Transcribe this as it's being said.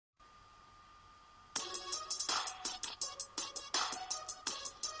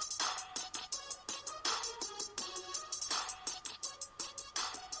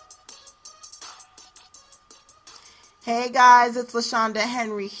Hey guys, it's LaShanda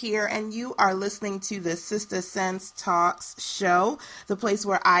Henry here, and you are listening to the Sister Sense Talks show, the place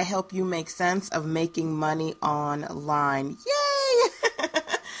where I help you make sense of making money online. Yay!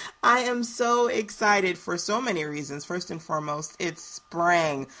 I am so excited for so many reasons. First and foremost, it's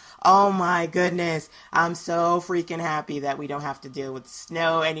spring. Oh my goodness. I'm so freaking happy that we don't have to deal with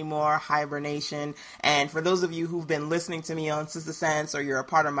snow anymore, hibernation. And for those of you who've been listening to me on Sister Sense or you're a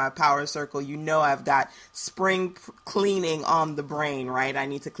part of my power circle, you know I've got spring cleaning on the brain, right? I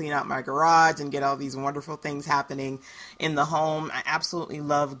need to clean out my garage and get all these wonderful things happening in the home. I absolutely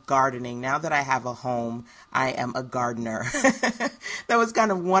love gardening. Now that I have a home, I am a gardener. That was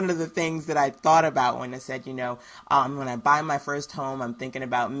kind of one of the things that I thought about when I said, when I buy my first home, I'm thinking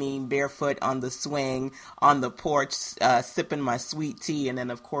about me barefoot on the swing, on the porch, sipping my sweet tea, and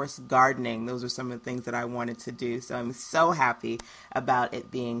then of course gardening. Those are some of the things that I wanted to do. So I'm so happy about it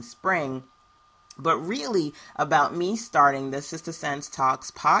being spring. But really about me starting the Sister Sense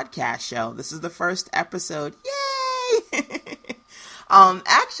Talks podcast show. This is the first episode. Yay!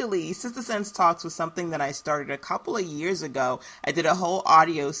 Actually, Sister Sense Talks was something that I started a couple of years ago. I did a whole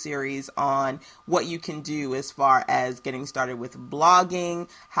audio series on what you can do as far as getting started with blogging,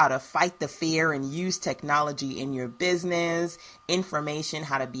 how to fight the fear and use technology in your business, information,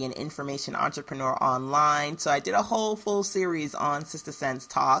 how to be an information entrepreneur online. So I did a whole full series on Sister Sense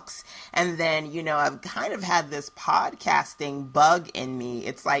Talks. And then, I've kind of had this podcasting bug in me.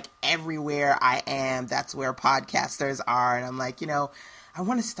 It's like everywhere I am, that's where podcasters are. And I'm like, I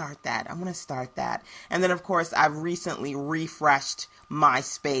want to start that. And then, of course, I've recently refreshed my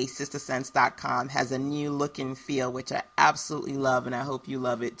space. SisterSense.com has a new look and feel, which I absolutely love, and I hope you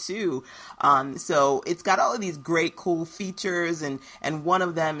love it too. So it's got all of these great, cool features, and one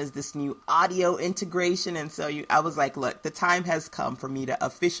of them is this new audio integration. And so I was like, look, the time has come for me to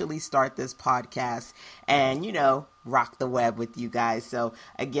officially start this podcast and, rock the web with you guys. So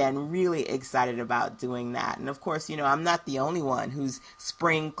again, really excited about doing that. And of course, I'm not the only one who's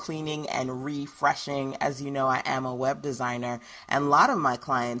spring cleaning and refreshing. As you know, I am a web designer, and a lot of my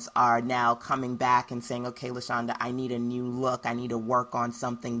clients are now coming back and saying, okay, LaShanda, I need a new look. I need to work on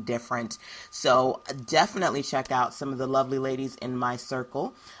something different. So definitely check out some of the lovely ladies in my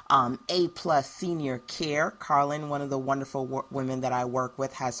circle. A+ Senior Care. Carlin, one of the wonderful women that I work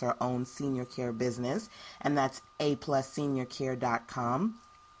with, has her own senior care business, and that's aplusseniorcare.com.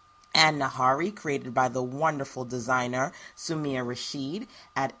 And Nahari, created by the wonderful designer Sumia Rashid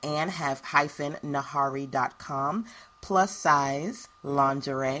at ann-nahari.com. Plus size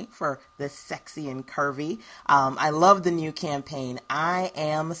lingerie for the sexy and curvy. I love the new campaign, I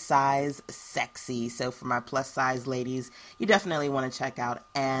am size sexy. So for my plus size ladies, you definitely want to check out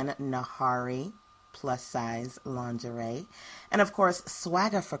Ann Nahari plus size lingerie. And of course,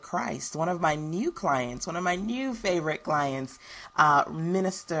 Swagger for Christ, one of my new favorite clients,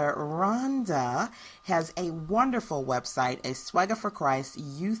 Minister Rhonda, has a wonderful website, a Swagger for Christ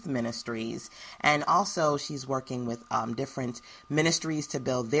Youth Ministries. And also she's working with different ministries to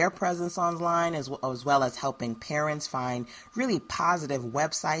build their presence online, as well as helping parents find really positive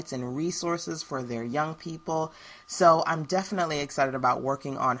websites and resources for their young people. So I'm definitely excited about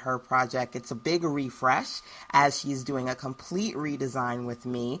working on her project. It's a big refresh as she's doing a complete redesign with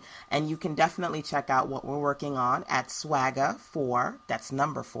me, and you can definitely check out what we're working on at Swagger4, that's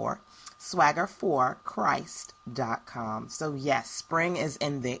number 4, Swagger4Christ.com. So yes, spring is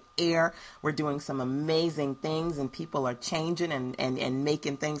in the air. We're doing some amazing things, and people are changing and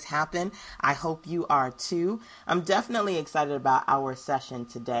making things happen. I hope you are too. I'm definitely excited about our session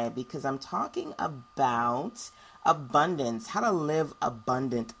today because I'm talking about abundance, how to live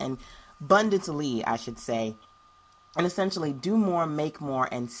abundantly, I should say. And essentially do more, make more,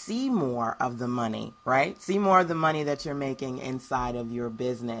 and see more of the money, right? See more of the money that you're making inside of your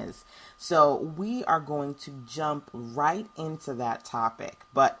business. So we are going to jump right into that topic.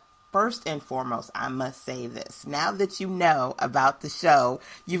 But first and foremost, I must say this. Now that you know about the show,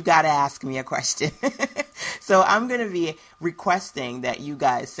 you've got to ask me a question. So I'm going to be requesting that you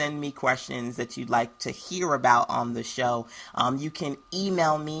guys send me questions that you'd like to hear about on the show. You can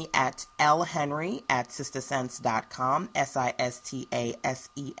email me at lhenry@sistersense.com,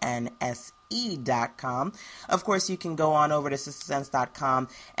 SISTASENSE.com. Of course, you can go on over to sistersense.com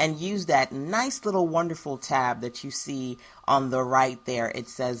and use that nice little wonderful tab that you see on the right there. It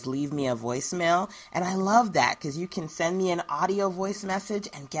says leave me a voicemail, and I love that because you can send me an audio voice message,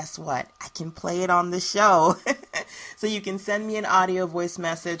 and guess what? I can play it on the show. So you can send me an audio voice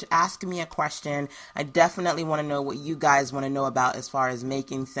message, ask me a question. I definitely want to know what you guys want to know about as far as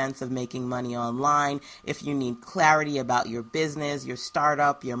making sense of making money online. If you need clarity about your business, your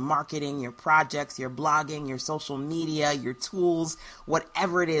startup, your marketing, your projects, your blogging, your social media, your tools,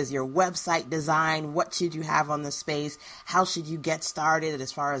 whatever it is, your website design, what should you have on the space, how should you get started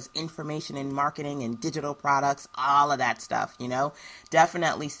as far as information and marketing and digital products, all of that stuff,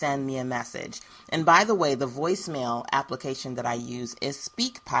 definitely send me a message. And by the way, the voicemail application that I use is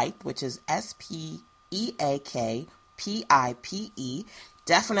SpeakPipe, which is SpeakPipe.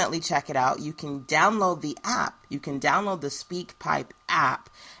 Definitely check it out. You can download the app. You can download the SpeakPipe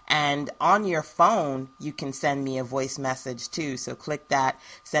app, and on your phone, you can send me a voice message too. So click that,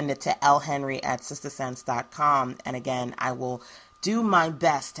 send it to lhenry@sistasense.com. And again, I will do my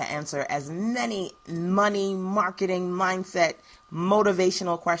best to answer as many money, marketing, mindset,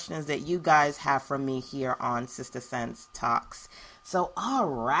 motivational questions that you guys have from me here on Sister Sense Talks. So,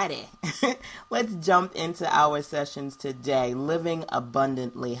 alrighty, let's jump into our sessions today. Living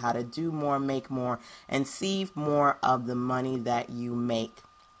abundantly, how to do more, make more, and see more of the money that you make.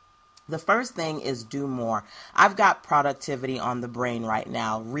 The first thing is do more. I've got productivity on the brain right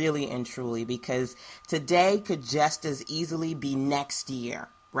now, really and truly, because today could just as easily be next year.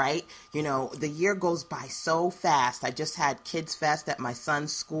 Right? The year goes by so fast. I just had Kids Fest at my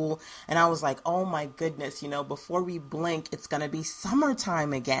son's school, and I was like, oh my goodness, before we blink, it's going to be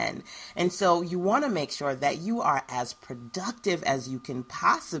summertime again. And so you want to make sure that you are as productive as you can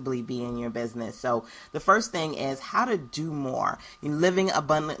possibly be in your business. So the first thing is how to do more. Living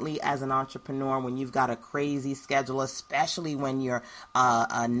abundantly as an entrepreneur when you've got a crazy schedule, especially when you're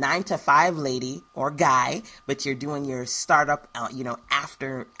a 9-to-5 lady or guy, but you're doing your startup,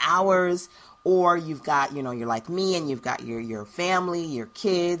 after hours, or you've got, you're like me and you've got your family, your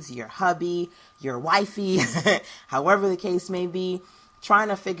kids, your hubby, your wifey, however the case may be, trying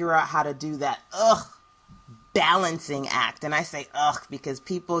to figure out how to do that balancing act. And I say because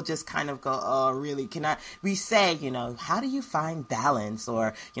people just kind of go, oh, really? We say, how do you find balance?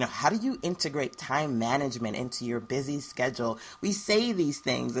 Or, how do you integrate time management into your busy schedule? We say these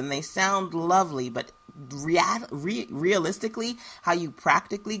things and they sound lovely, but realistically, how you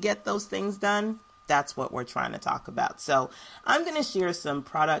practically get those things done, that's what we're trying to talk about. So I'm going to share some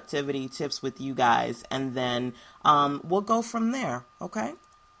productivity tips with you guys, and then we'll go from there, okay?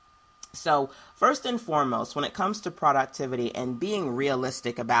 So first and foremost, when it comes to productivity and being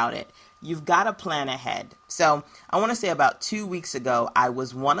realistic about it, you've got to plan ahead. So I want to say about 2 weeks ago, I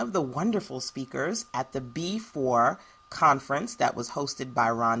was one of the wonderful speakers at the B4 conference that was hosted by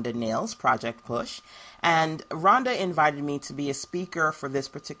Rhonda Nails, Project Push. And Rhonda invited me to be a speaker for this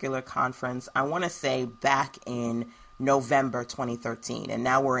particular conference, I want to say back in November 2013, and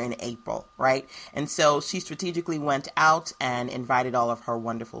now we're in April, right? And so she strategically went out and invited all of her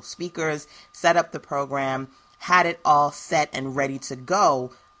wonderful speakers, set up the program, had it all set and ready to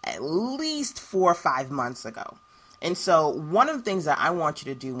go at least 4 or 5 months ago. And so one of the things that I want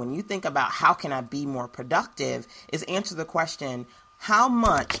you to do when you think about how can I be more productive is answer the question, how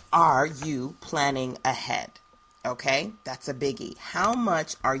much are you planning ahead? Okay, that's a biggie. How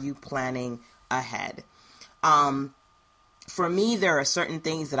much are you planning ahead? For me, there are certain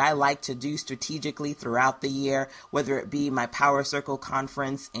things that I like to do strategically throughout the year, whether it be my Power Circle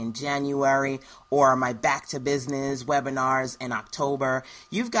conference in January or my Back to Business webinars in October.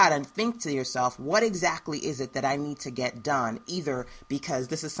 You've got to think to yourself, what exactly is it that I need to get done, either because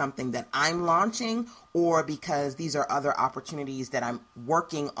this is something that I'm launching or because these are other opportunities that I'm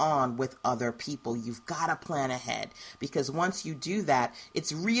working on with other people. You've got to plan ahead, because once you do that,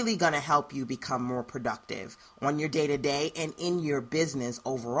 it's really going to help you become more productive on your day-to-day and in your business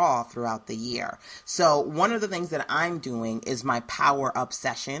overall throughout the year. So one of the things that I'm doing is my Power Up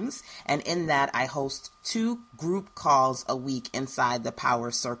sessions, and in that I host 2 group calls a week inside the Power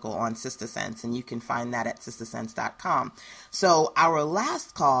Circle on Sister Sense, and you can find that at sistersense.com. So our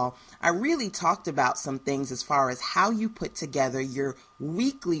last call, I really talked about some things as far as how you put together your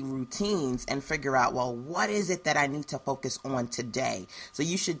weekly routines and figure out, well, what is it that I need to focus on today? So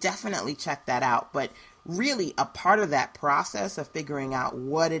you should definitely check that out. But really, a part of that process of figuring out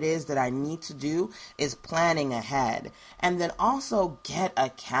what it is that I need to do is planning ahead. And then also get a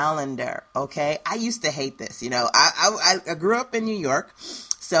calendar, okay? I used to hate this, I grew up in New York.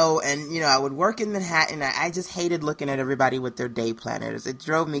 So, and, I would work in Manhattan. I just hated looking at everybody with their day planners. It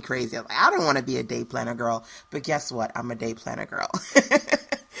drove me crazy. I was like, I don't want to be a day planner girl. But guess what? I'm a day planner girl.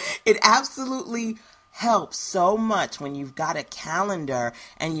 It absolutely helps so much when you've got a calendar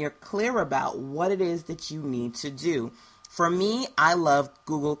and you're clear about what it is that you need to do. For me, I love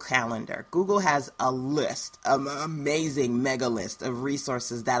Google Calendar. Google has a list, an amazing mega list of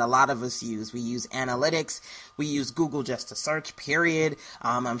resources that a lot of us use. We use analytics. We use Google just to search, period.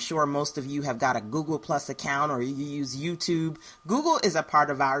 I'm sure most of you have got a Google Plus account or you use YouTube. Google is a part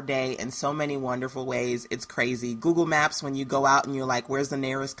of our day in so many wonderful ways. It's crazy. Google Maps, when you go out and you're like, where's the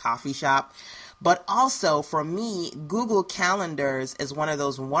nearest coffee shop? But also, for me, Google Calendars is one of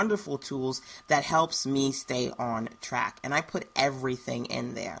those wonderful tools that helps me stay on track. And I put everything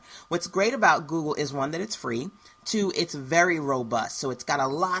in there. What's great about Google is, one, that it's free. Two, it's very robust. So it's got a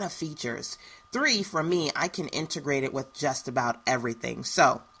lot of features. Three, for me, I can integrate it with just about everything.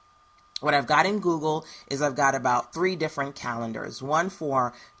 So what I've got in Google is I've got about 3 different calendars, one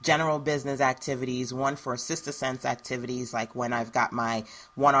for general business activities, one for Sister Sense activities, like when I've got my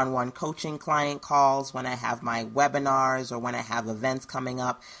one-on-one coaching client calls, when I have my webinars, or when I have events coming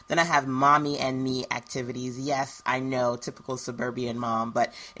up. Then I have mommy and me activities. Yes, I know, typical suburban mom,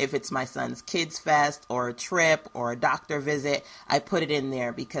 but if it's my son's kids fest or a trip or a doctor visit, I put it in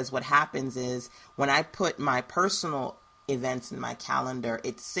there, because what happens is when I put my personal events in my calendar,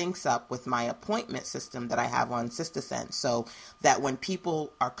 it syncs up with my appointment system that I have on Sister Sense, so that when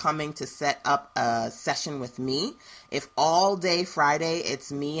people are coming to set up a session with me, if all day Friday it's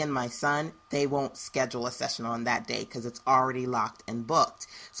me and my son, they won't schedule a session on that day because it's already locked and booked.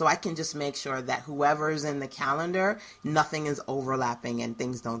 So I can just make sure that whoever's in the calendar, nothing is overlapping and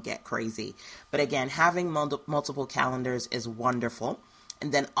things don't get crazy. But again, having multiple calendars is wonderful.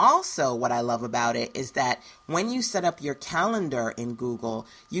 And then also what I love about it is that when you set up your calendar in Google,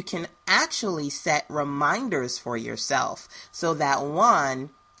 you can actually set reminders for yourself, so that, one,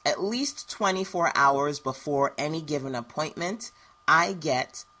 at least 24 hours before any given appointment, I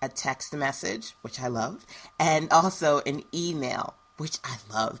get a text message, which I love, and also an email, which I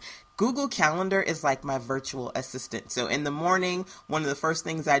love. Google Calendar is like my virtual assistant. So in the morning, one of the first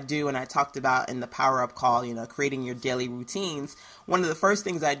things I do, and I talked about in the Power Up call, creating your daily routines, one of the first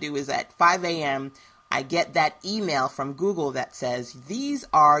things I do is at 5 a.m., I get that email from Google that says, these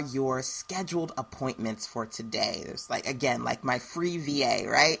are your scheduled appointments for today. There's like my free VA,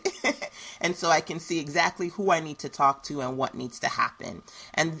 right? And so I can see exactly who I need to talk to and what needs to happen.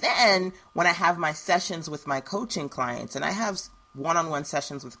 And then when I have my sessions with my coaching clients, and I have one-on-one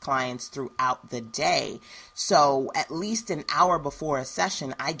sessions with clients throughout the day. So at least an hour before a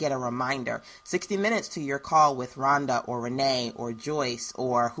session, I get a reminder, 60 minutes to your call with Rhonda or Renee or Joyce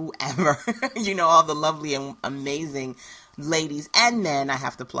or whoever, all the lovely and amazing ladies and men. I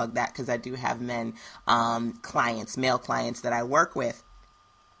have to plug that because I do have men clients, male clients that I work with.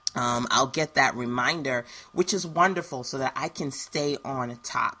 I'll get that reminder, which is wonderful, so that I can stay on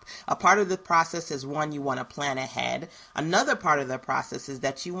top. A part of the process is, one, you want to plan ahead. Another part of the process is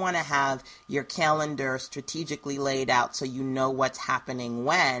that you want to have your calendar strategically laid out so you know what's happening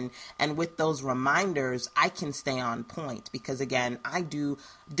when. And with those reminders, I can stay on point because, again, I do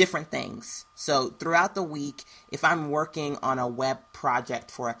different things. So throughout the week, if I'm working on a web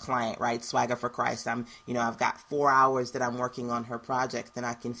project for a client, right, Swagger for Christ, I've got 4 hours that I'm working on her project, then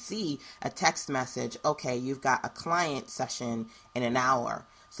I can see a text message, okay, you've got a client session in an hour,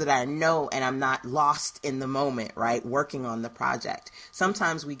 so that I know and I'm not lost in the moment, right, working on the project.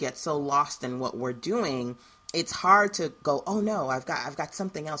 Sometimes we get so lost in what we're doing, it's hard to go, oh no, I've got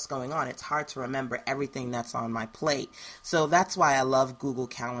something else going on. It's hard to remember everything that's on my plate. So that's why I love Google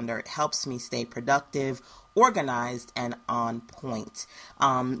Calendar. It helps me stay productive, organized, and on point.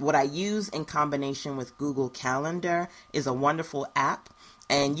 What I use in combination with Google Calendar is a wonderful app.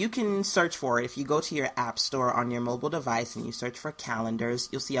 And you can search for it. If you go to your app store on your mobile device and you search for calendars,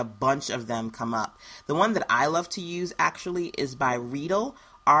 you'll see a bunch of them come up. The one that I love to use actually is by Readle,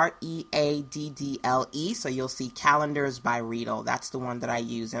 Readdle. So you'll see Calendars by Readle. That's the one that I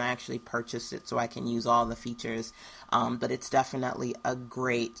use, and I actually purchased it so I can use all the features. But it's definitely a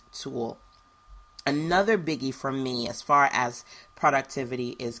great tool. Another biggie for me as far as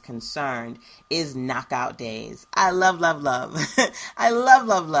productivity is concerned is knockout days. I love I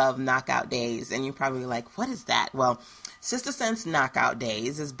love knockout days. And you're probably like, what is that? Well, Sister Sense knockout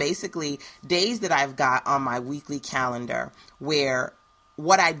days is basically days that I've got on my weekly calendar where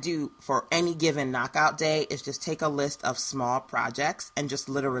what I do for any given knockout day is just take a list of small projects and just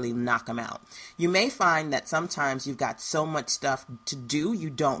literally knock them out. You may find that sometimes you've got so much stuff to do, you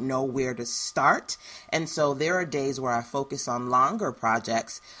don't know where to start. And so there are days where I focus on longer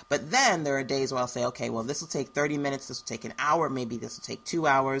projects, but then there are days where I'll say, okay, well, this will take 30 minutes, this will take an hour, maybe this will take 2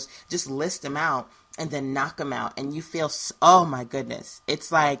 hours, just list them out. and then knock them out, and you feel, oh my goodness,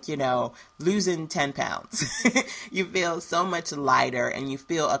 it's like, losing 10 pounds. You feel so much lighter, and you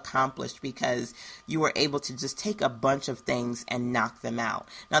feel accomplished because you were able to just take a bunch of things and knock them out.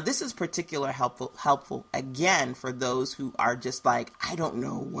 Now, this is particularly helpful again for those who are just like, I don't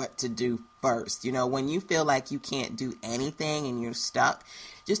know what to do first. When you feel like you can't do anything and you're stuck,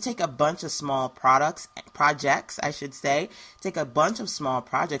 just take a bunch of small projects, take a bunch of small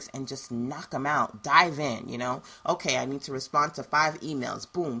projects and just knock them out. Dive in, okay, I need to respond to 5 emails.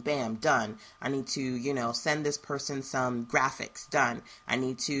 Boom, bam, done. I need to, send this person some graphics. Done. I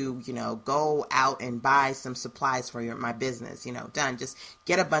need to, go out and buy some supplies for my business, done. Just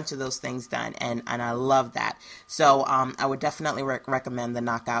get a bunch of those things done. And I love that. So, I would definitely recommend the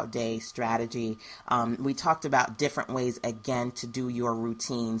knockout day strategy. We talked about different ways, again, to do your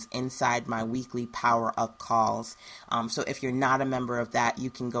routines inside my weekly Power Up calls. So if you're not a member of that, you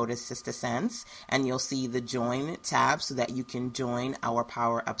can go to Sister Sense and you'll see the join tab so that you can join our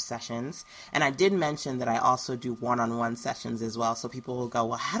Power Up sessions. And I did mention that I also do one-on-one sessions as well. So people will go,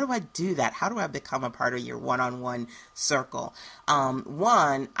 well, how do I do that? How do I become a part of your one-on-one circle?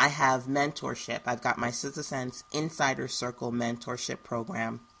 One, I have mentorship. I've got my Sister Sense Insider Circle mentorship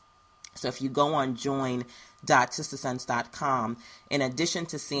program. So if you go on join.sistersense.com, in addition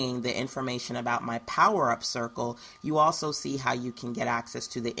to seeing the information about my Power Up Circle, you also see how you can get access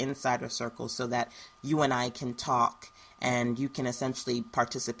to the Insider Circle so that you and I can talk and you can essentially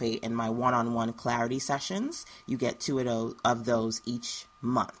participate in my one-on-one clarity sessions. You get 2 of those each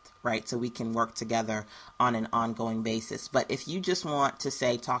month, right? So we can work together on an ongoing basis. But if you just want to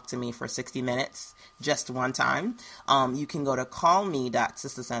say, talk to me for 60 minutes, just one time, you can go to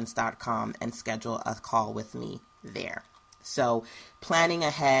callme.sistersense.com and schedule a call with me there. So planning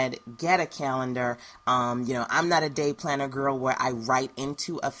ahead, get a calendar. I'm not a day planner girl where I write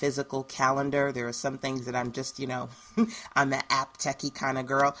into a physical calendar. There are some things that I'm just, I'm an app techie kind of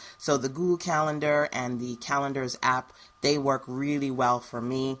girl. So the Google Calendar and the Calendars app, they work really well for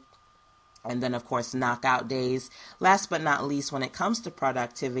me. And then, of course, knockout days. Last but not least, when it comes to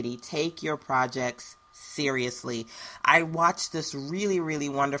productivity, take your projects seriously. I watched this really, really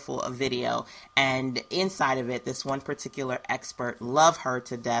wonderful video, and inside of it, this one particular expert, love her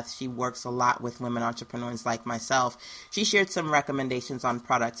to death. She works a lot with women entrepreneurs like myself. She shared some recommendations on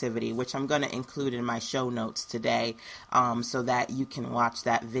productivity, which I'm going to include in my show notes today, so that you can watch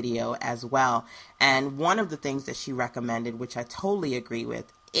that video as well. And one of the things that she recommended, which I totally agree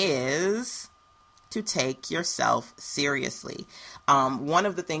with, is to take yourself seriously. One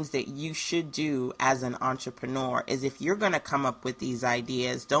of the things that you should do as an entrepreneur is, if you're going to come up with these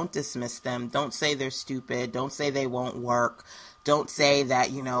ideas, don't dismiss them. Don't say they're stupid. Don't say they won't work. Don't say that,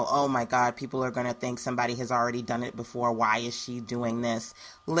 oh my God, people are going to think somebody has already done it before. Why is she doing this?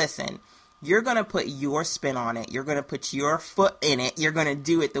 Listen. You're going to put your spin on it. You're going to put your foot in it. You're going to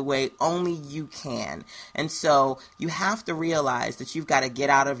do it the way only you can. And so you have to realize that you've got to get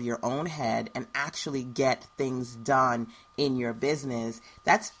out of your own head and actually get things done in your business.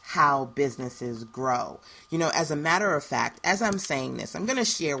 That's how businesses grow. As a matter of fact, as I'm saying this, I'm going to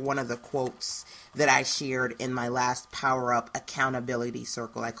share one of the quotes that I shared in my last Power Up Accountability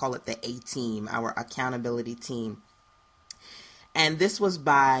Circle. I call it the A-Team, our accountability team. And this was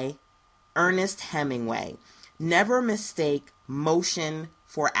by Ernest Hemingway. Never mistake motion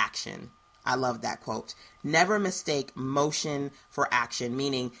for action. I love that quote. Never mistake motion for action,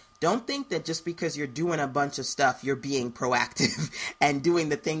 meaning don't think that just because you're doing a bunch of stuff, you're being proactive and doing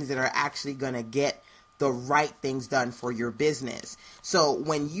the things that are actually going to get the right things done for your business. So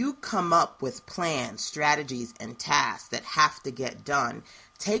when you come up with plans, strategies, and tasks that have to get done,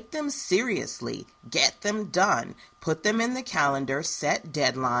 take them seriously, get them done, put them in the calendar, set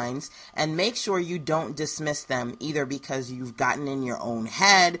deadlines, and make sure you don't dismiss them either because you've gotten in your own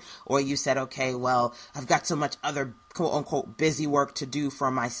head or you said, okay, well, I've got so much other quote unquote busy work to do for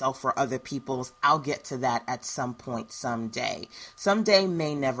myself or other people's. I'll get to that at some point someday. Someday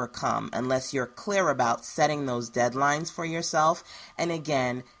may never come unless you're clear about setting those deadlines for yourself. And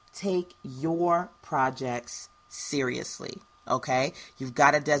again, take your projects seriously. Okay, you've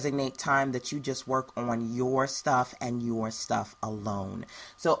got to designate time that you just work on your stuff and your stuff alone.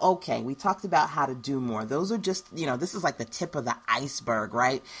 So, okay, we talked about how to do more. Those are just, this is like the tip of the iceberg,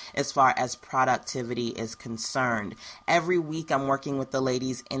 right? As far as productivity is concerned. Every week I'm working with the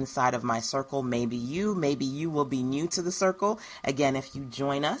ladies inside of my circle. Maybe you will be new to the circle. Again, if you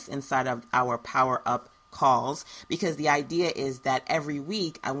join us inside of our Power Up calls, because the idea is that every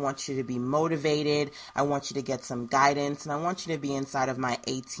week I want you to be motivated, I want you to get some guidance, and I want you to be inside of my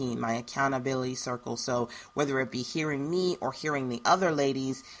A team, my accountability circle. So whether it be hearing me or hearing the other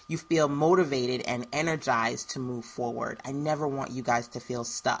ladies, you feel motivated and energized to move forward. I never want you guys to feel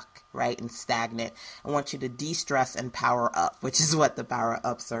stuck, right, and stagnant. I want you to de-stress and power up, which is what the Power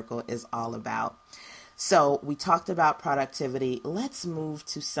Up Circle is all about. So we talked about productivity. Let's move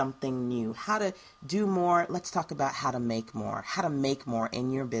to something new. How to do more. Let's talk about how to make more. How to make more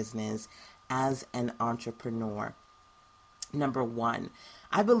in your business as an entrepreneur. Number one,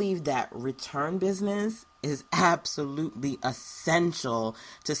 I believe that return business is absolutely essential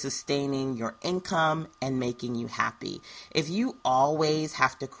to sustaining your income and making you happy. If you always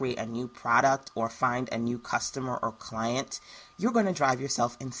have to create a new product or find a new customer or client, you're going to drive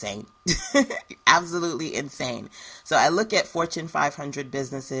yourself insane. Absolutely insane. So I look at Fortune 500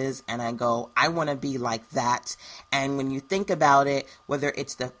 businesses and I go, I want to be like that. And when you think about it, whether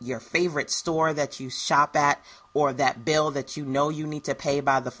it's your favorite store that you shop at, or that bill that you know you need to pay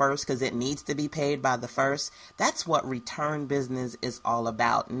by the first because it needs to be paid by the first, that's what return business is all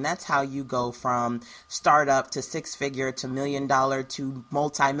about. And that's how you go from startup to six-figure to $1 million to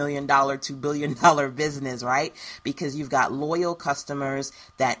multi-million-dollar to billion-dollar business, right? Because you've got loyal customers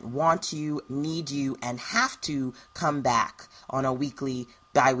that want you, need you, and have to come back on a weekly,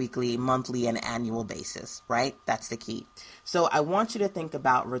 bi-weekly, monthly, and annual basis, right? That's the key. So I want you to think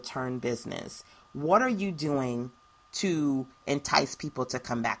about return business. What are you doing to entice people to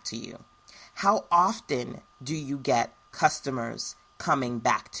come back to you? How often do you get customers coming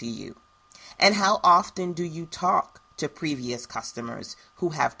back to you? And how often do you talk to previous customers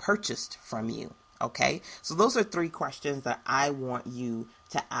who have purchased from you? Okay, so those are 3 questions that I want you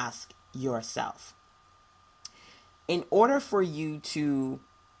to ask yourself. In order for you to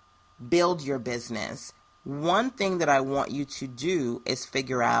build your business, one thing that I want you to do is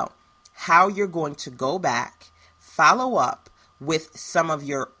figure out how you're going to go back, follow up with some of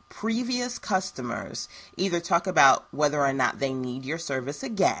your previous customers, either talk about whether or not they need your service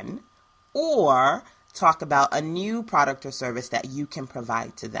again, or talk about a new product or service that you can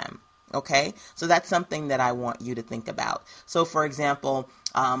provide to them. Okay, so that's something that I want you to think about. So for example,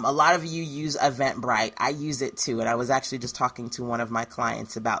 a lot of you use Eventbrite. I use it too, and I was actually just talking to one of my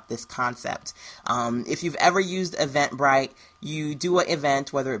clients about this concept. If you've ever used Eventbrite, you do an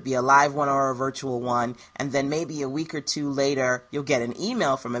event, whether it be a live one or a virtual one, and then maybe a week or 2 later, you'll get an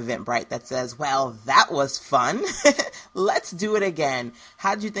email from Eventbrite that says, well, that was fun. Let's do it again.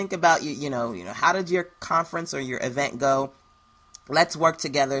 How did you think about, how did your conference or your event go? Let's work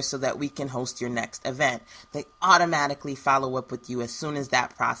together so that we can host your next event. They automatically follow up with you as soon as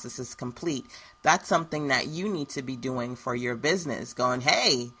that process is complete. That's something that you need to be doing for your business, going,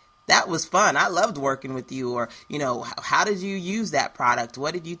 hey, that was fun. I loved working with you. Or, how did you use that product?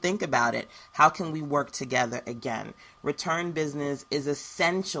 What did you think about it? How can we work together again? Return business is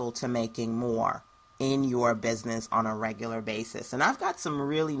essential to making more in your business on a regular basis. And I've got some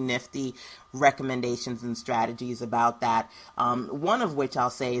really nifty recommendations and strategies about that. One of which I'll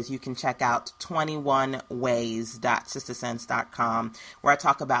say is you can check out 21ways.sistersense.com, where I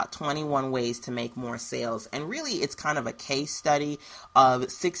talk about 21 ways to make more sales. And really, it's kind of a case study of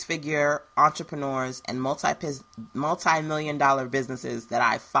 6-figure entrepreneurs and multi-million-dollar businesses that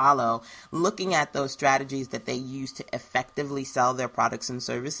I follow, looking at those strategies that they use to effectively sell their products and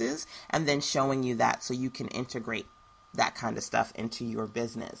services, and then showing you that so you can integrate that kind of stuff into your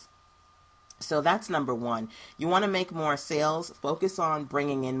business. So that's number 1. You want to make more sales, focus on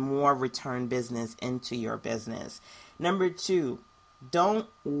bringing in more return business into your business. Number 2, don't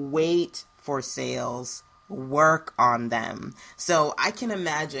wait for sales, work on them. So I can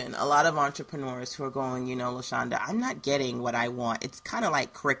imagine a lot of entrepreneurs who are going, LaShanda, I'm not getting what I want. It's kind of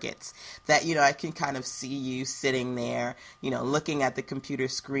like crickets that, I can kind of see you sitting there, looking at the computer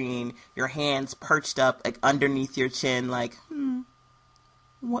screen, your hands perched up like underneath your chin, like,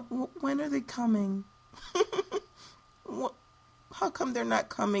 when are they coming? How come they're not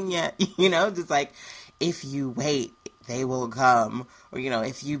coming yet? Just like, if you wait, they will come. Or,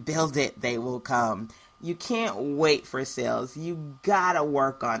 if you build it, they will come. You can't wait for sales. You gotta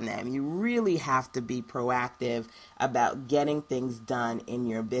work on them. You really have to be proactive about getting things done in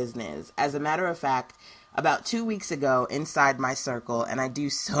your business. As a matter of fact, about 2 weeks ago inside my circle, and I do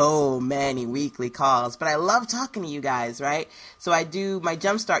so many weekly calls, but I love talking to you guys, right? So I do my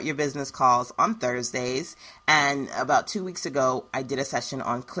Jumpstart Your Business calls on Thursdays, and about 2 weeks ago, I did a session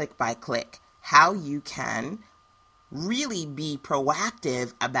on click by click, how you can really be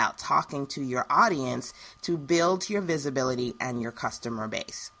proactive about talking to your audience to build your visibility and your customer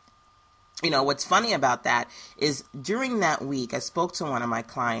base. What's funny about that is during that week, I spoke to one of my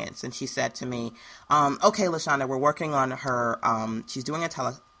clients and she said to me, okay, LaShanda, we're working on her, she's doing a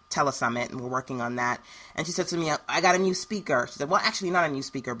telesummit and we're working on that. And she said to me, I got a new speaker. She said, well, actually not a new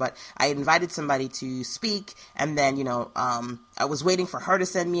speaker, but I invited somebody to speak. And then, I was waiting for her to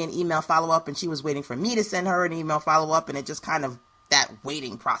send me an email follow-up and she was waiting for me to send her an email follow-up. And it just kind of, that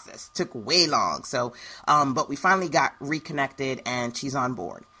waiting process took way long. So, but we finally got reconnected and she's on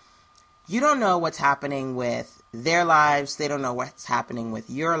board. You don't know what's happening with their lives. They don't know what's happening with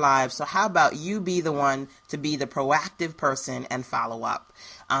your lives. So how about you be the one to be the proactive person and follow up?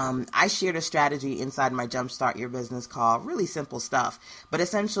 I shared a strategy inside my Jumpstart Your Business call, really simple stuff. But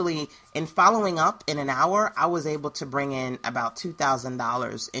essentially, in following up in an hour, I was able to bring in about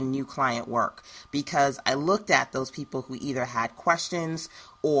 $2,000 in new client work because I looked at those people who either had questions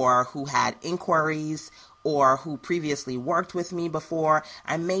or who had inquiries or who previously worked with me before.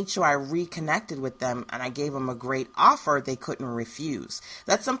 I made sure I reconnected with them and I gave them a great offer they couldn't refuse.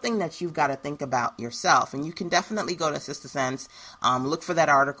 That's something that you've got to think about yourself. And you can definitely go to Sister Sense, look for that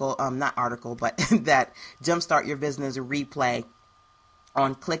article, but that Jumpstart Your Business replay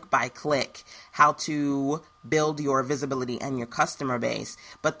on Click by Click, how to build your visibility and your customer base.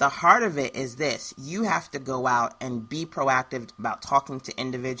 But the heart of it is this: you have to go out and be proactive about talking to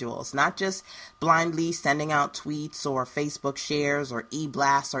individuals, not just blindly sending out tweets or Facebook shares or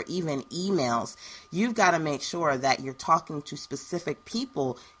e-blasts or even emails. You've got to make sure that you're talking to specific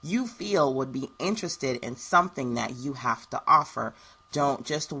people you feel would be interested in something that you have to offer. Don't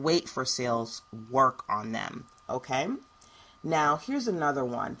just wait for sales, work on them, okay? Now, here's another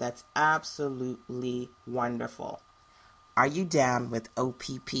one that's absolutely wonderful. Are you down with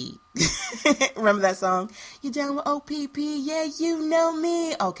OPP? Remember that song? You down with OPP? Yeah, you know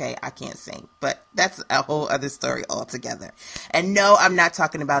me. Okay, I can't sing, but that's a whole other story altogether. And no, I'm not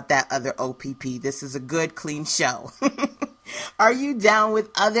talking about that other OPP. This is a good, clean show. Are you down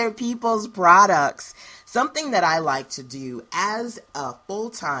with other people's products? Something that I like to do as a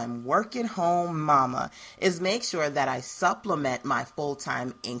full-time work-at-home mama is make sure that I supplement my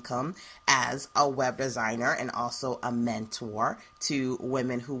full-time income as a web designer and also a mentor to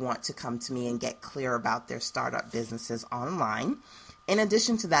women who want to come to me and get clear about their startup businesses online. In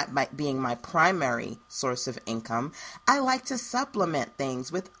addition to that being my primary source of income, I like to supplement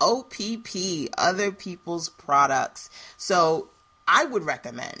things with OPP, other people's products. So I would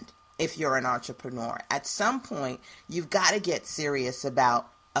recommend, if you're an entrepreneur, at some point, you've got to get serious about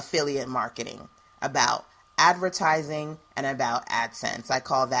affiliate marketing, about advertising, and about AdSense. I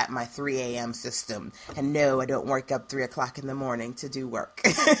call that my 3 a.m. system. And no, I don't wake up 3 o'clock in the morning to do work.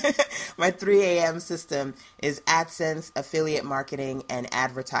 My 3 a.m. system is AdSense, affiliate marketing, and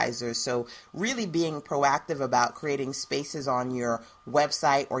advertisers. So really being proactive about creating spaces on your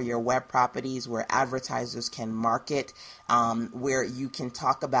website or your web properties where advertisers can market, where you can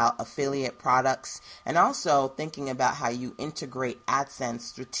talk about affiliate products, and also thinking about how you integrate AdSense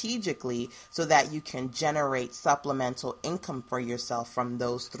strategically so that you can generate supplemental income for yourself from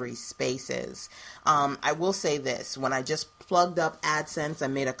those three spaces. I will say this: when I just plugged up AdSense, I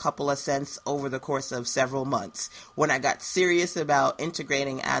made a couple of cents over the course of several months. When I got serious about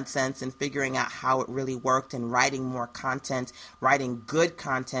integrating AdSense and figuring out how it really worked and writing more content, writing good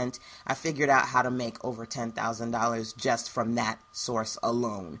content, I figured out how to make over $10,000 just from that source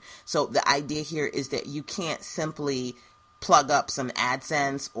alone. So the idea here is that you can't simply plug up some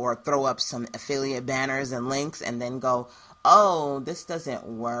AdSense or throw up some affiliate banners and links and then go, oh, this doesn't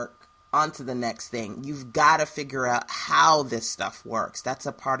work, on to the next thing. You've got to figure out how this stuff works. That's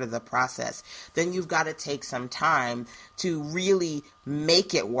a part of the process. Then you've got to take some time to really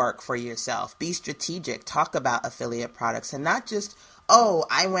make it work for yourself. Be strategic. Talk about affiliate products and not just, oh,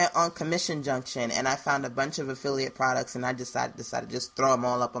 I went on Commission Junction and I found a bunch of affiliate products and I decided to just throw them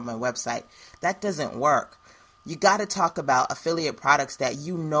all up on my website. That doesn't work. You got to talk about affiliate products that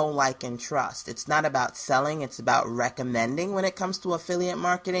you know, like, and trust. It's not about selling. It's about recommending when it comes to affiliate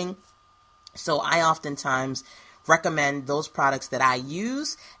marketing. So I oftentimes recommend those products that I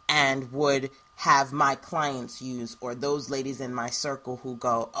use and would have my clients use, or those ladies in my circle who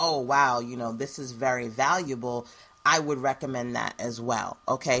go, oh, wow, this is very valuable. I would recommend that as well.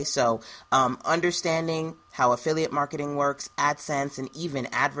 Okay, so understanding how affiliate marketing works, AdSense, and even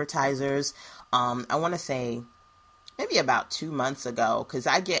advertisers. I want to say maybe about 2 months ago, because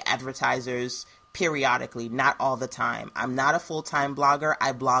I get advertisers periodically, not all the time. I'm not a full-time blogger.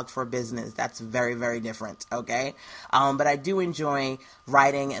 I blog for business. That's very, very different, okay? But I do enjoy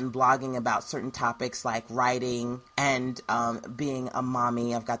writing and blogging about certain topics like writing and being a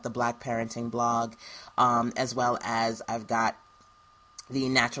mommy. I've got the Black Parenting blog, as well as I've got the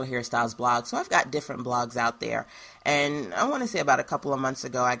Natural Hairstyles blog. So I've got different blogs out there. And I want to say about a couple of months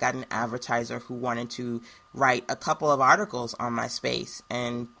ago, I got an advertiser who wanted to write a couple of articles on my space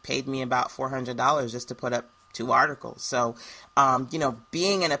and paid me about $400 just to put up 2 articles. So,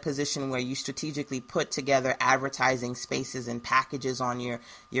 being in a position where you strategically put together advertising spaces and packages on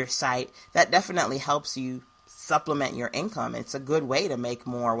your site, that definitely helps you supplement your income. It's a good way to make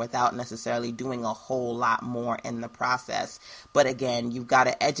more without necessarily doing a whole lot more in the process. But again, you've got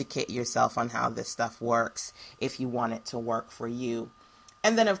to educate yourself on how this stuff works if you want it to work for you.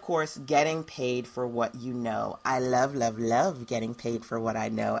 And then, of course, getting paid for what you know. I love, love, love getting paid for what I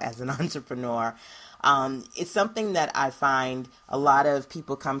know as an entrepreneur. It's something that I find a lot of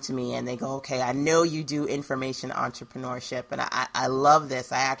people come to me and they go, okay, I know you do information entrepreneurship, and I love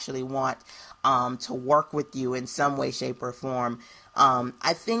this. I actually want to work with you in some way, shape, or form.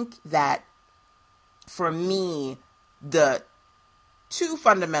 I think that for me, the 2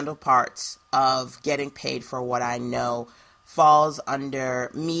 fundamental parts of getting paid for what I know falls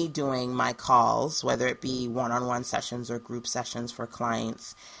under me doing my calls, whether it be one-on-one sessions or group sessions for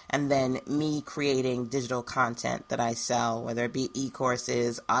clients, and then me creating digital content that I sell, whether it be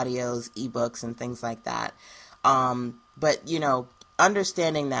e-courses, audios, ebooks, and things like that. But,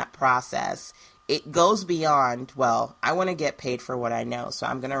 understanding that process, it goes beyond, well, I want to get paid for what I know, so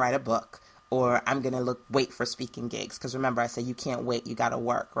I'm going to write a book. Or I'm going to wait for speaking gigs. Because remember, I said you can't wait, you got to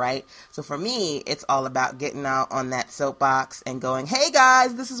work, right? So for me, it's all about getting out on that soapbox and going, hey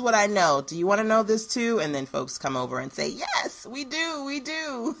guys, this is what I know. Do you want to know this too? And then folks come over and say, yes, we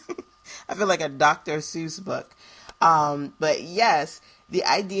do. I feel like a Dr. Seuss book. But yes, the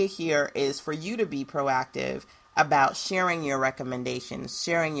idea here is for you to be proactive about sharing your recommendations,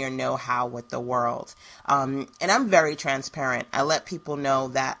 sharing your know-how with the world. And I'm very transparent. I let people know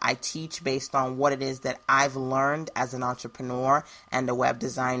that I teach based on what it is that I've learned as an entrepreneur and a web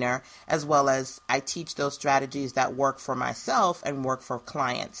designer, as well as I teach those strategies that work for myself and work for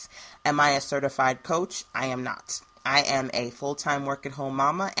clients. Am I a certified coach? I am not. I am a full-time work-at-home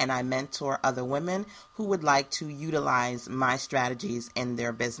mama, and I mentor other women who would like to utilize my strategies in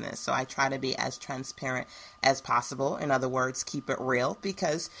their business. So I try to be as transparent as possible. In other words, keep it real,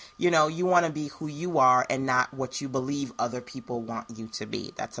 because, you want to be who you are and not what you believe other people want you to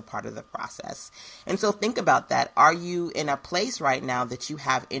be. That's a part of the process. And so think about that. Are you in a place right now that you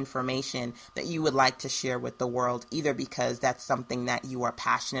have information that you would like to share with the world, either because that's something that you are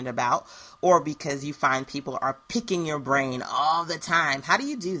passionate about or because you find people are picking your brain all the time? How do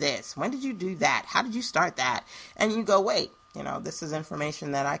you do this? When did you do that? How did you start that? And you go, wait, this is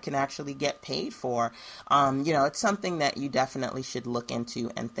information that I can actually get paid for. It's something that you definitely should look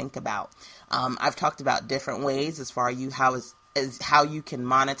into and think about. I've talked about different ways as far as how you can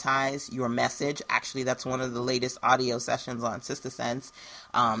monetize your message. Actually, that's one of the latest audio sessions on Sister Sense.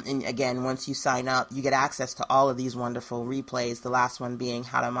 And again, once you sign up, you get access to all of these wonderful replays, the last one being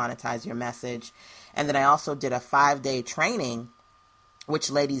how to monetize your message. And then I also did a 5-day training,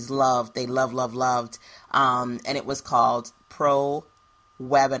 which ladies loved. They loved. And it was called Pro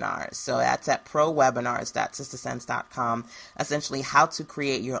Webinars. So that's at prowebinars.sistersense.com. Essentially how to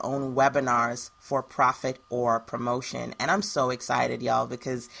create your own webinars for profit or promotion. And I'm so excited, y'all,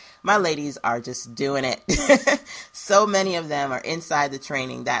 because my ladies are just doing it. So many of them are inside the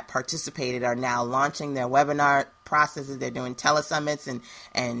training that participated are now launching their webinar processes. They're doing telesummits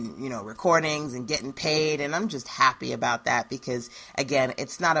and recordings and getting paid. And I'm just happy about that because, again,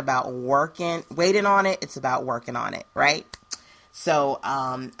 it's not about waiting on it. It's about working on it, right? So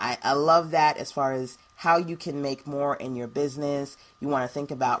I love that as far as how you can make more in your business. You want to think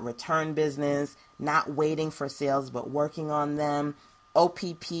about return business, not waiting for sales, but working on them.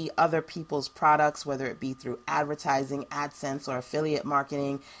 OPP, other people's products, whether it be through advertising, AdSense, or affiliate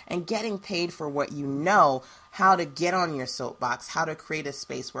marketing, and getting paid for what you know, how to get on your soapbox, how to create a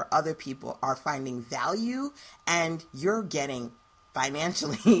space where other people are finding value and you're getting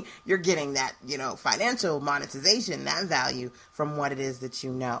financially, you're getting that, financial monetization, that value from what it is that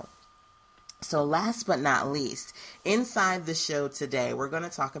you know. So last but not least, inside the show today, we're going to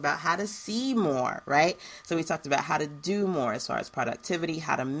talk about how to see more, right? So we talked about how to do more as far as productivity,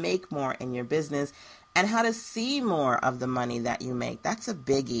 how to make more in your business, and how to see more of the money that you make. That's a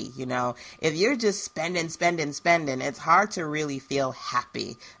biggie, If you're just spending, it's hard to really feel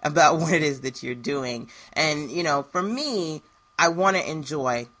happy about what it is that you're doing. And, for me, I want to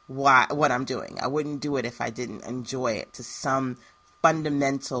enjoy what I'm doing. I wouldn't do it if I didn't enjoy it to some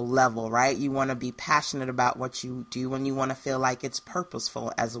fundamental level, right? You want to be passionate about what you do, and you want to feel like it's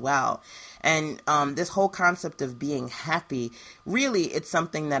purposeful as well. And this whole concept of being happy, really, it's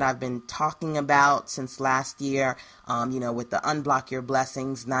something that I've been talking about since last year, with the Unblock Your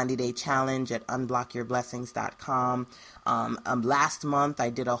Blessings 90-day challenge at unblockyourblessings.com. Last month, I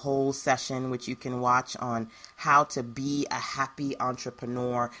did a whole session, which you can watch, on how to be a happy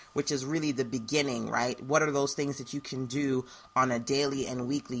entrepreneur, which is really the beginning, right? What are those things that you can do on a daily and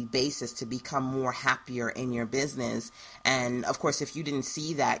weekly basis to become more happier in your business? And of course, if you didn't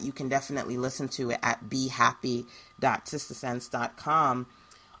see that, you can definitely listen to it at behappy.sistersense.com.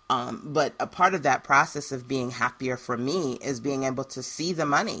 But a part of that process of being happier for me is being able to see the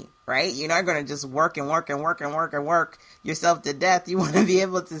money, right? You're not going to just work and work and work and work and work yourself to death. You want to be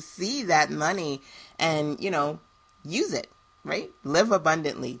able to see that money and, use it, right? Live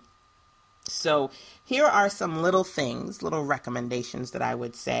abundantly. So here are some little things, little recommendations that I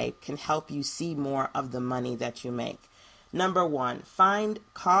would say can help you see more of the money that you make. Number one, find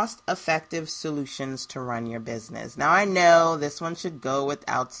cost-effective solutions to run your business. Now, I know this one should go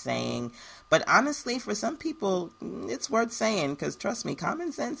without saying, but honestly, for some people, it's worth saying, because trust me,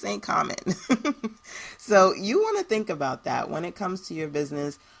 common sense ain't common. So you want to think about that when it comes to your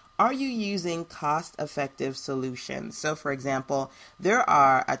business. Are you using cost-effective solutions? So, for example, there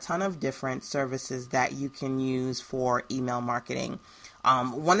are a ton of different services that you can use for email marketing.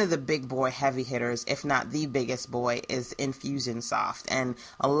 One of the big boy heavy hitters, if not the biggest boy, is Infusionsoft. And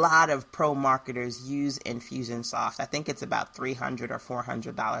a lot of pro marketers use Infusionsoft. I think it's about $300 or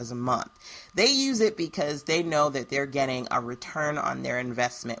 $400 a month. They use it because they know that they're getting a return on their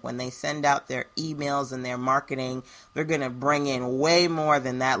investment. When they send out their emails and their marketing, they're going to bring in way more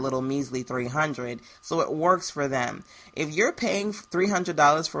than that little measly $300. So it works for them. If you're paying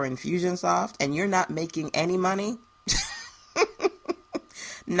 $300 for Infusionsoft and you're not making any money,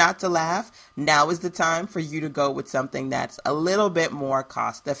 not to laugh, now is the time for you to go with something that's a little bit more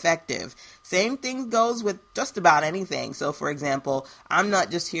cost effective. Same thing goes with just about anything. So, for example, I'm not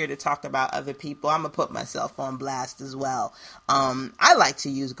just here to talk about other people. I'm going to put myself on blast as well. I like to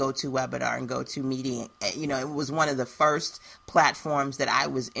use GoToWebinar and GoToMeeting. It was one of the first platforms that I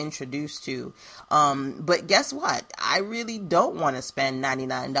was introduced to. But guess what? I really don't want to spend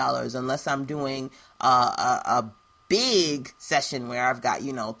 $99 unless I'm doing a big session where I've got,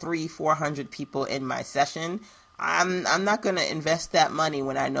 300-400 people in my session. I'm not going to invest that money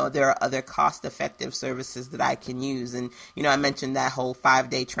when I know there are other cost-effective services that I can use. And, I mentioned that whole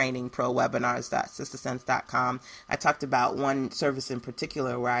 5-day training, prowebinars.sistersense.com. I talked about one service in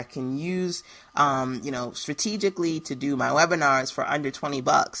particular where I can use, strategically to do my webinars for under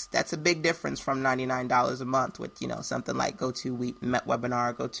 $20. That's a big difference from $99 a month with, something like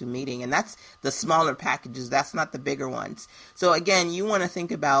GoToWebinar, GoToMeeting. And that's the smaller packages. That's not the bigger ones. So again, you want to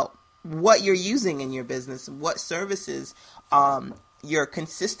think about what you're using in your business, what services you're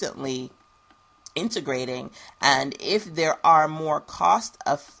consistently integrating, and if there are more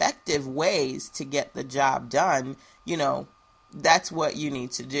cost-effective ways to get the job done, that's what you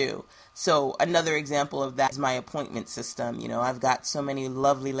need to do. So another example of that is my appointment system. I've got so many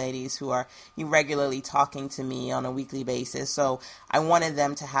lovely ladies who are regularly talking to me on a weekly basis, so I wanted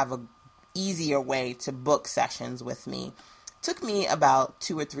them to have a easier way to book sessions with me. Took me about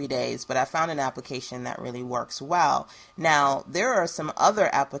 2 or 3 days, but I found an application that really works well. Now, there are some other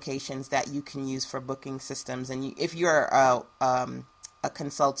applications that you can use for booking systems, and if you're a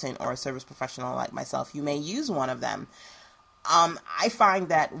consultant or a service professional like myself, you may use one of them. I find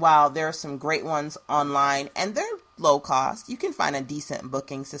that while there are some great ones online and they're low cost, you can find a decent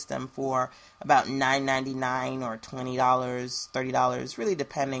booking system for about $9.99 or $20, $30, really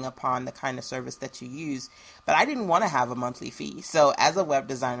depending upon the kind of service that you use. But I didn't want to have a monthly fee. So as a web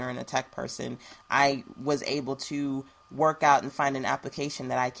designer and a tech person, I was able to work out and find an application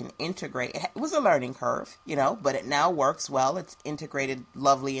that I can integrate. It was a learning curve, but it now works well. It's integrated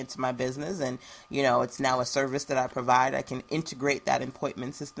lovely into my business, and, it's now a service that I provide. I can integrate that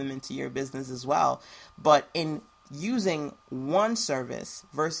appointment system into your business as well. But in using one service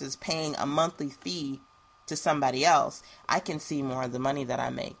versus paying a monthly fee to somebody else, I can see more of the money that I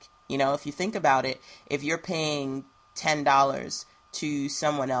make. If you think about it, if you're paying $10 to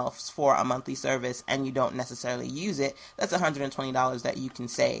someone else for a monthly service and you don't necessarily use it, that's $120 that you can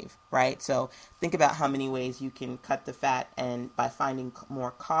save, right? So think about how many ways you can cut the fat and by finding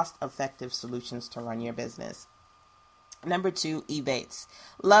more cost-effective solutions to run your business. Number 2, Ebates.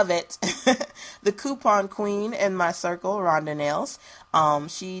 Love it. The coupon queen in my circle, Rhonda Nails.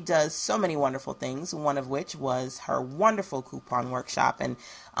 She does so many wonderful things, one of which was her wonderful coupon workshop. And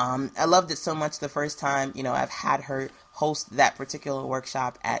I loved it so much the first time, I've had her host that particular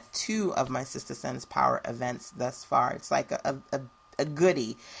workshop at 2 of my Sister Sense Power events thus far. It's like a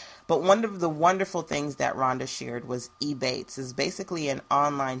goodie. But one of the wonderful things that Rhonda shared was Ebates. Is basically an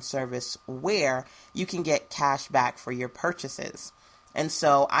online service where you can get cash back for your purchases. And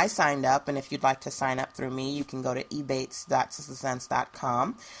so I signed up, and if you'd like to sign up through me, you can go to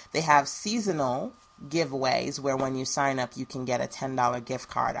ebates.sistersense.com. They have seasonal giveaways where when you sign up, you can get a $10 gift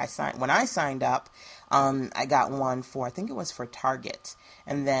card. When I signed up, I got one I think it was for Target.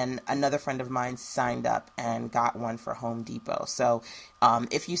 And then another friend of mine signed up and got one for Home Depot. So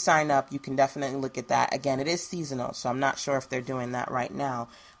if you sign up, you can definitely look at that. Again, it is seasonal, so I'm not sure if they're doing that right now.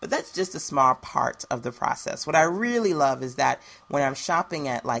 But that's just a small part of the process. What I really love is that when I'm shopping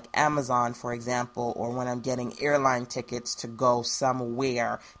at like Amazon, for example, or when I'm getting airline tickets to go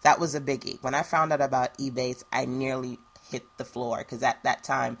somewhere, that was a biggie. When I found out about Ebates, I nearly hit the floor, because at that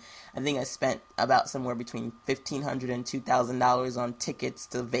time I think I spent about somewhere between $1,500 and $2,000 on tickets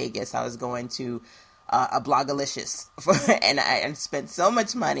to Vegas. I was going to a Blogalicious and I spent so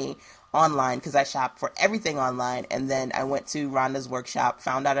much money online because I shop for everything online. And then I went to Rhonda's workshop,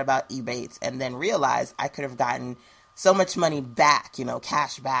 found out about Ebates, and then realized I could have gotten so much money back,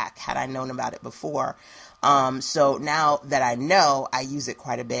 cash back, had I known about it before. So now that I know, I use it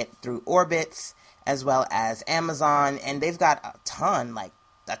quite a bit through Orbitz as well as Amazon, and they've got a ton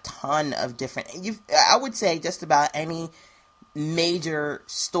of different, I would say just about any major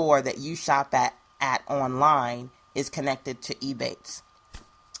store that you shop at online is connected to Ebates.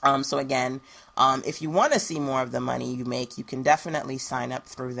 So again, if you want to see more of the money you make, you can definitely sign up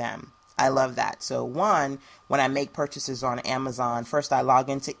through them. I love that. So when I make purchases on Amazon, first I log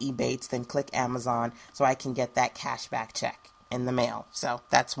into Ebates, then click Amazon so I can get that cashback check in the mail. So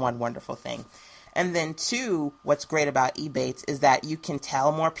that's one wonderful thing. And then 2, what's great about Ebates is that you can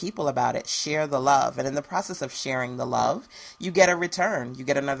tell more people about it, share the love. And in the process of sharing the love, you get a return. You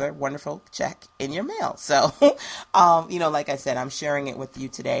get another wonderful check in your mail. So, like I said, I'm sharing it with you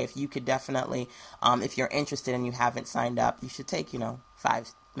today. If you could definitely, if you're interested and you haven't signed up, you should take, 5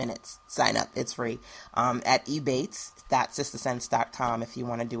 minutes. Sign up. It's free. At ebates.sistersense.com if you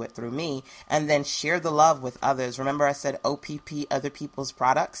want to do it through me. And then share the love with others. Remember I said OPP, other people's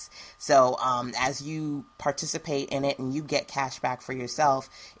products. So as you participate in it and you get cash back for yourself,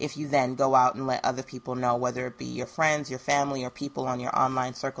 if you then go out and let other people know, whether it be your friends, your family, or people on your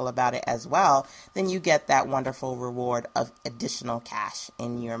online circle about it as well, then you get that wonderful reward of additional cash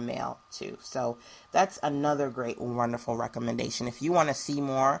in your mail too. So that's another great, wonderful recommendation. If you want to see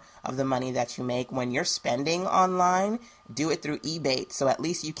more of the money that you make when you're spending online, do it through Ebates. So at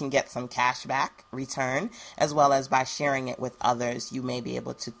least you can get some cash back return, as well as by sharing it with others, you may be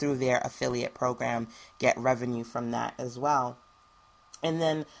able to, through their affiliate program, get revenue from that as well. And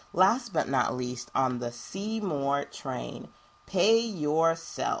then last but not least, on the See More train, pay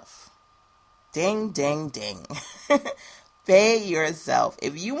yourself. Ding, ding, ding. Pay yourself.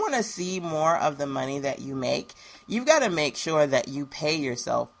 If you want to see more of the money that you make, you've got to make sure that you pay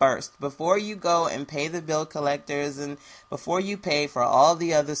yourself first. Before you go and pay the bill collectors and before you pay for all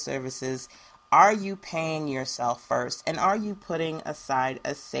the other services, are you paying yourself first? And are you putting aside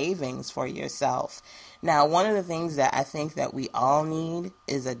a savings for yourself? Now, one of the things that I think that we all need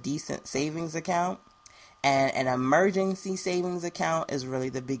is a decent savings account. And an emergency savings account is really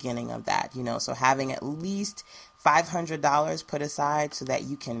the beginning of that, so having at least $500 put aside so that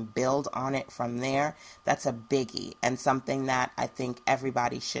you can build on it from there, that's a biggie and something that I think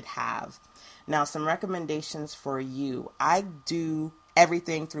everybody should have. Now, some recommendations for you. I do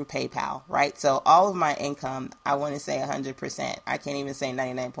everything through PayPal, right? So all of my income, I want to say 100%. I can't even say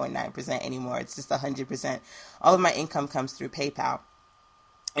 99.9% anymore. It's just 100%. All of my income comes through PayPal.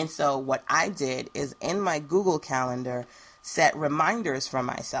 And so what I did is in my Google Calendar, set reminders for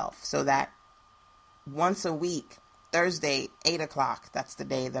myself so that once a week, Thursday, 8 o'clock, that's the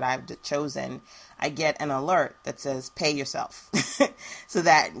day that I've chosen, I get an alert that says, pay yourself. So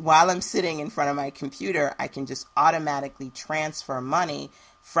that while I'm sitting in front of my computer, I can just automatically transfer money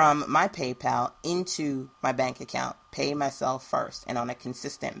from my PayPal into my bank account, pay myself first, and on a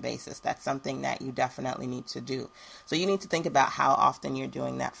consistent basis. That's something that you definitely need to do. So you need to think about how often you're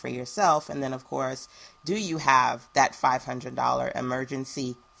doing that for yourself. And then, of course, do you have that $500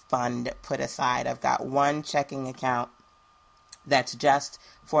 emergency fund put aside? I've got one checking account that's just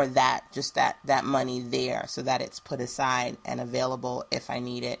for that, just that money there, so that it's put aside and available if I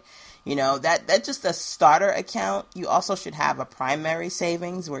need it. You know, that's just a starter account. You also should have a primary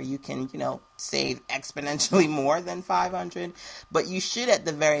savings where you can, save exponentially more than 500, but you should at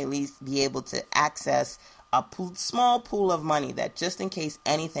the very least be able to access a small pool of money that just in case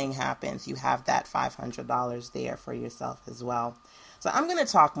anything happens, you have that $500 there for yourself as well. So I'm going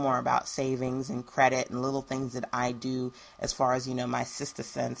to talk more about savings and credit and little things that I do as far as, my Sister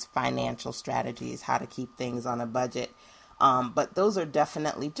Sense financial strategies, how to keep things on a budget. But those are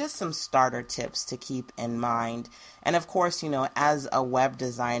definitely just some starter tips to keep in mind. And of course, as a web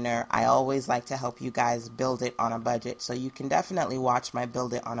designer, I always like to help you guys build it on a budget. So you can definitely watch my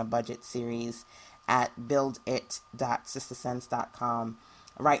Build It on a Budget series at buildit.sistersense.com.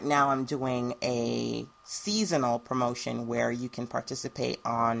 Right now I'm doing a seasonal promotion where you can participate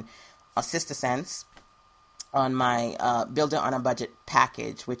on a Sister Sense on my Build It on a Budget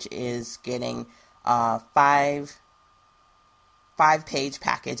package, which is getting five-page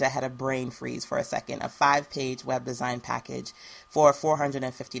package. I had a brain freeze for a second. A 5-page web design package for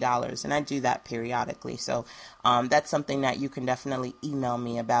 $450, and I do that periodically. So that's something that you can definitely email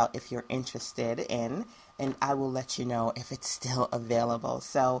me about if you're interested in, and I will let you know if it's still available.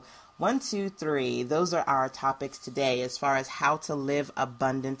 So 1, 2, 3, those are our topics today as far as how to live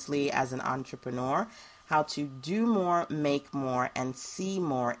abundantly as an entrepreneur, how to do more, make more, and see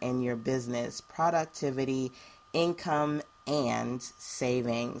more in your business, productivity, income, and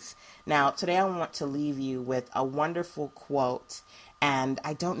savings. Now, today I want to leave you with a wonderful quote, and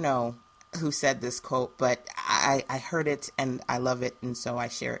I don't know who said this quote, but I heard it and I love it, and so I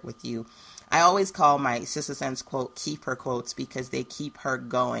share it with you. I always call my Sister Sense quote keep her quotes because they keep her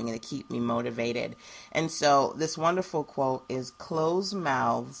going and they keep me motivated. And so this wonderful quote is, closed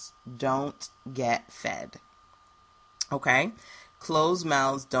mouths don't get fed. Okay? Closed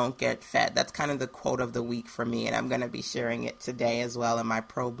mouths don't get fed. That's kind of the quote of the week for me, and I'm going to be sharing it today as well in my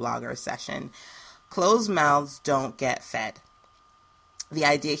Pro Blogger session. Closed mouths don't get fed. The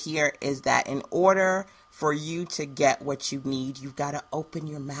idea here is that in order for you to get what you need, you've got to open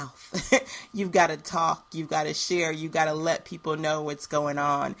your mouth. You've got to talk. You've got to share. You've got to let people know what's going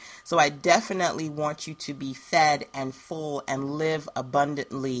on. So I definitely want you to be fed and full and live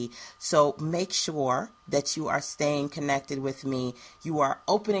abundantly. So make sure that you are staying connected with me. You are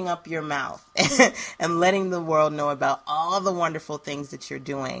opening up your mouth and letting the world know about all the wonderful things that you're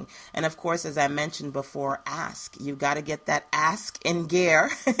doing. And of course, as I mentioned before, ask. You've got to get that ask in gear,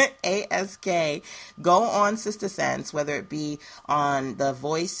 ASK. Go on Sister Sense, whether it be on the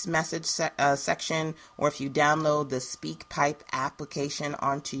voice message section, or if you download the SpeakPipe application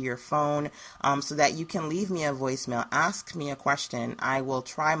onto your phone, so that you can leave me a voicemail. Ask me a question. I will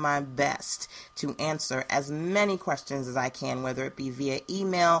try my best to answer as many questions as I can, whether it be via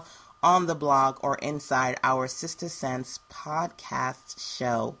email, on the blog, or inside our Sister Sense podcast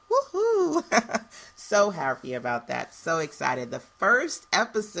show. Woohoo! So happy about that. So excited. The first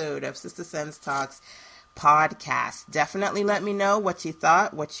episode of Sister Sense Talks podcast. Definitely let me know what you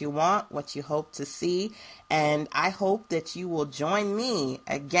thought, what you want, what you hope to see, and I hope that you will join me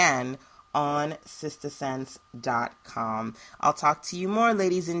again on sistersense.com. I'll talk to you more,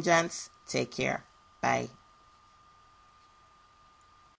 ladies and gents. Take care. Bye.